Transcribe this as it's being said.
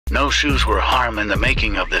No shoes were harmed in the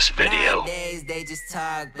making of this video. Nowadays they just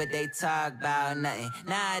talk, but they talk about nothing.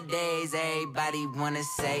 Nowadays everybody wanna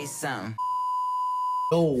say something.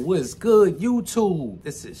 Yo, what's good, YouTube?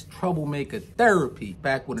 This is Troublemaker Therapy,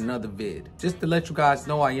 back with another vid. Just to let you guys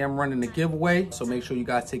know, I am running a giveaway, so make sure you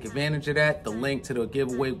guys take advantage of that. The link to the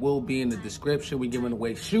giveaway will be in the description. We're giving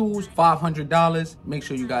away shoes, $500. Make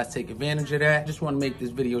sure you guys take advantage of that. Just want to make this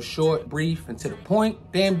video short, brief, and to the point.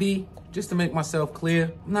 DammnDee. Just to make myself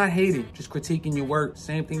clear, I'm not hating, just critiquing your work.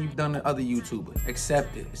 Same thing you've done to other YouTubers.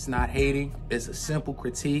 Accept it. It's not hating. It's a simple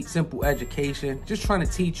critique, simple education. Just trying to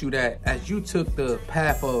teach you that as you took the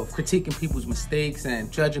path of critiquing people's mistakes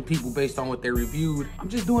and judging people based on what they reviewed, I'm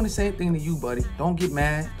just doing the same thing to you, buddy. Don't get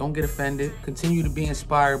mad. Don't get offended. Continue to be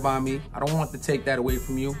inspired by me. I don't want to take that away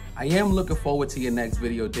from you. I am looking forward to your next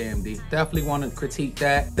video, DammnDee. Definitely want to critique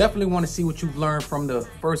that. Definitely want to see what you've learned from the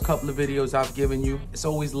first couple of videos I've given you. It's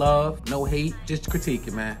always love. No hate, just critique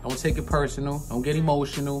it, man. Don't take it personal. Don't get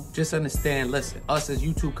emotional. Just understand, listen, us as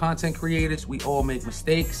YouTube content creators, we all make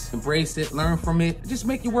mistakes. Embrace it, learn from it. Just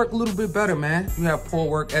make your work a little bit better, man. You have poor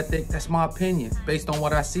work ethic. That's my opinion. Based on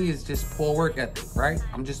what I see, is just poor work ethic, right?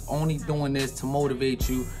 I'm just only doing this to motivate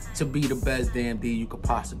you to be the best DammnDee you could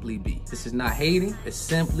possibly be. This is not hating. It's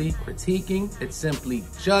simply critiquing. It's simply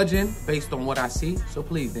judging based on what I see. So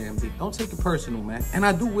please, DammnDee, don't take it personal, man. And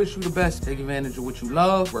I do wish you the best. Take advantage of what you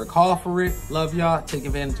love. Work hard for it. Love y'all. Take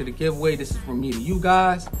advantage of the giveaway. This is from me to you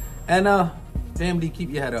guys. And DammnDee, keep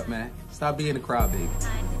your head up, man. Stop being a crybaby.